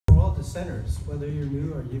centers, whether you're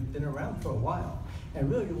new or you've been around for a while. And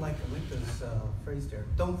really like this phrase there,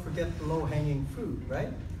 don't forget the low-hanging fruit, right?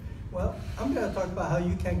 Well, I'm going to talk about how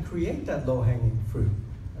you can create that low-hanging fruit.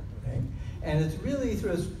 Okay? And it's really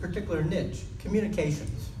through this particular niche,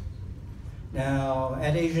 communications. Now,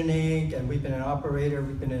 at Asian Inc., and we've been an operator,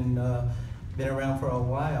 we've been around for a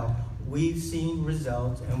while, we've seen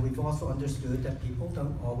results, and we've also understood that people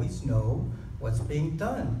don't always know what's being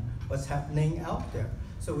done, what's happening out there.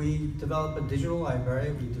 So we develop a digital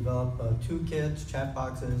library, we develop toolkits, chat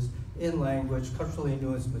boxes, in language, culturally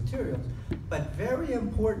nuanced materials, but very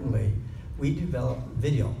importantly, we develop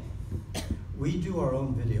video. We do our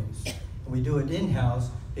own videos. And we do it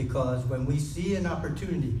in-house because when we see an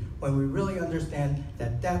opportunity, when we really understand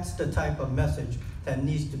that that's the type of message that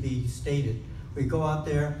needs to be stated, we go out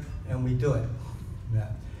there and we do it. Yeah.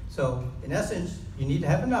 So in essence, you need to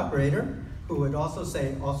have an operator who would also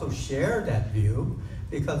share that view,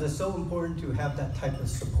 because it's so important to have that type of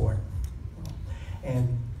support.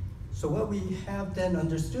 And so what we have then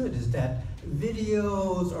understood is that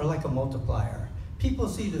videos are like a multiplier. People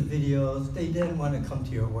see the videos, they then want to come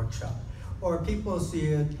to your workshop. Or people see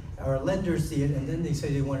it, or lenders see it, and then they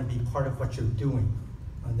say they want to be part of what you're doing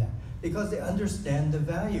on that. Because they understand the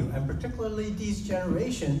value, and particularly these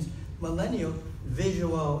generations, millennial,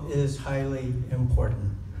 visual is highly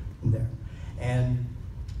important in there. And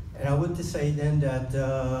I would say then that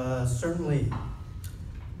certainly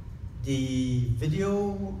the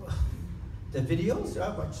videos,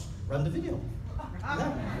 run the video.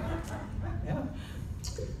 Yeah.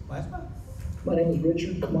 My name is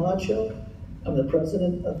Richard Camacho. I'm the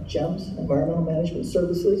president of GEMS, Environmental Management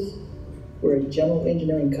Services. We're a general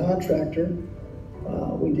engineering contractor.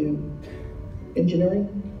 We do engineering,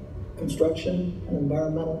 construction, and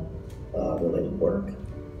environmental related work.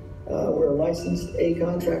 We're a licensed A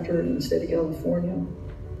contractor in the state of California.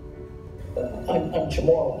 I'm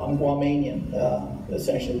Chamorro. I'm Guamanian,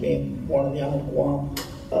 essentially being born on the island of Guam.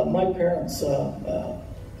 My parents,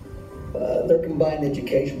 their combined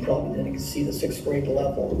education probably didn't exceed the 6th grade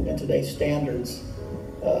level in today's standards,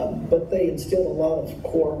 but they instilled a lot of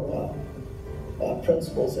core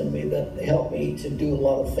principles in me that helped me to do a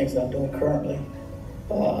lot of things that I'm doing currently.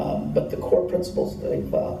 But the core principles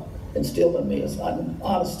they've instilled in me is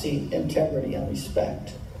honesty, integrity, and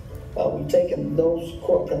respect. We've taken those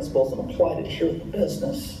core principles and applied it here at the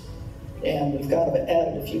business, and we've kind of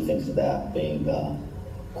added a few things to that, being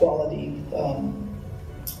quality,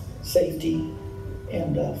 safety,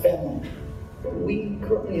 and family. We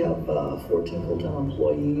currently have 14 full-time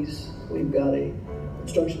employees. We've got a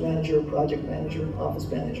construction manager, project manager, office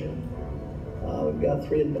manager. We've got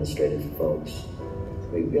 3 administrative folks.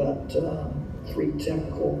 We've got 3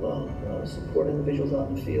 technical support individuals out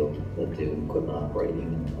in the field that do equipment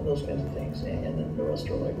operating and those kinds of things, and then the rest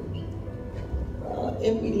are laborers.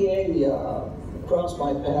 MBDA crossed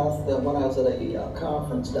my path when I was at a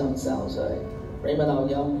conference down in San Jose. Raymond Al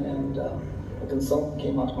Young and a consultant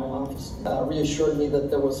came out to my office, reassured me that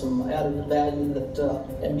there was some added value that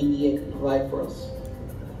MBDA could provide for us.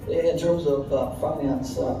 In terms of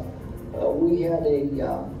finance, we had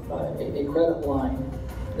a credit line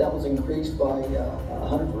that was increased by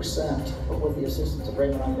 100% with the assistance of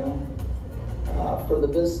Raymond Al Young. For the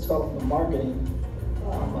business development marketing,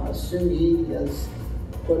 Sue Yee has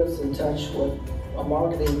put us in touch with a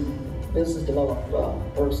marketing business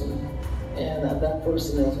development person, and that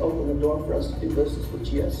person has opened the door for us to do business with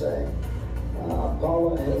GSA.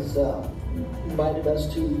 Paula has invited us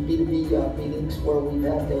to B2B meetings where we've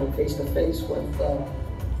had a face-to-face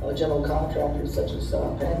with general contractors such as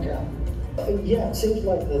PANCAP. Yeah, it seems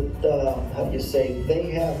like that, how do you say,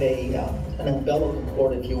 they have an umbilical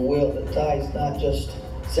cord, if you will, that ties not just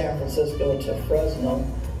San Francisco to Fresno,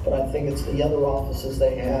 but I think it's the other offices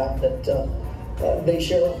they have that they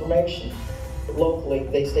share information locally.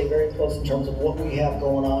 They stay very close in terms of what we have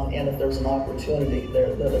going on, and if there's an opportunity,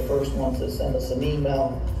 they're the first ones to send us an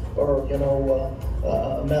email or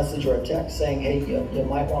a message or a text saying, hey, you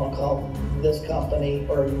might want to call this company,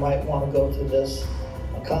 or you might want to go to this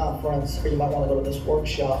conference, or you might want to go to this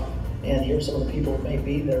workshop, and here's some of the people that may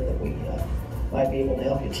be there that we might be able to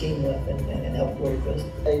help your team with and help grow your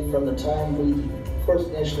business. From the time we first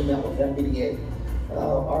initially met with MBDA,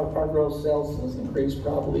 our gross sales has increased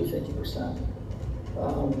probably 50%.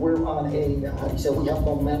 We're on a, how do you say, we have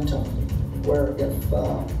momentum where if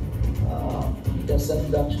this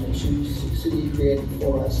introduction that Sue created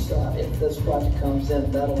for us, if this project comes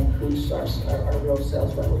in, that'll increase our gross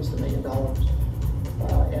sales by at least $1 million.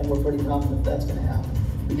 And we're pretty confident that's going to happen.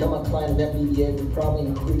 Become a client of MBDA, we've probably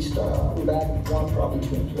increased, we've added probably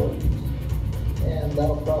 2 employees. And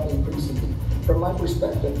that'll probably increase From my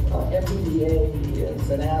perspective, MBDA is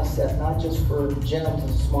an asset not just for GEMS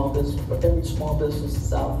as a small business, but every small business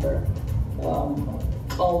that's out there.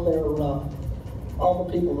 All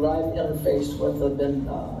the people that I've interfaced with have been,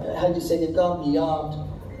 they've gone beyond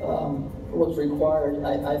what's required.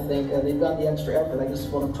 I think they've gone the extra effort. I guess is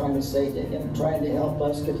what I'm trying to say, in trying to help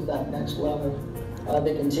us get to that next level.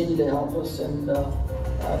 They continue to help us, and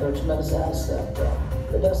they're a tremendous asset.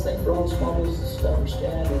 The best thing for all small businesses to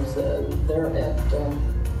understand is they're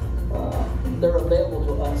available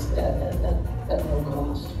to us at no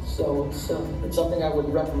cost. So it's something I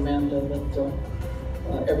would recommend that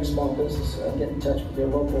every small business get in touch with their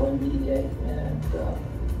local MBDA, and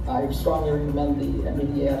I strongly recommend the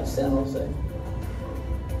MBDA out of San Jose.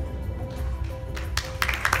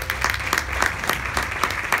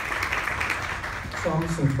 So I'm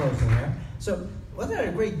just in closing there. So wasn't that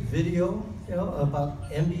a great video,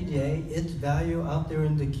 about MBDA, its value out there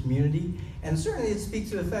in the community? And certainly it speaks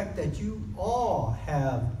to the fact that you all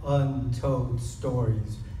have untold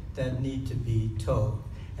stories that need to be told.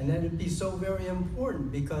 And that it'd be so very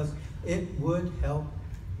important because it would help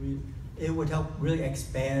really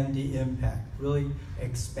expand the impact, really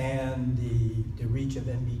expand the reach of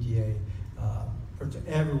MBDA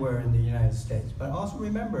everywhere in the United States. But also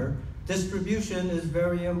remember, distribution is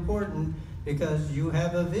very important because you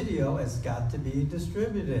have a video, it's got to be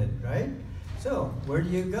distributed, right? So where do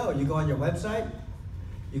you go? You go on your website,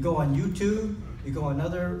 you go on YouTube, you go on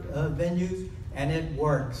other venues, and it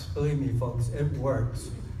works. Believe me, folks, it works.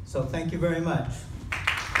 So thank you very much.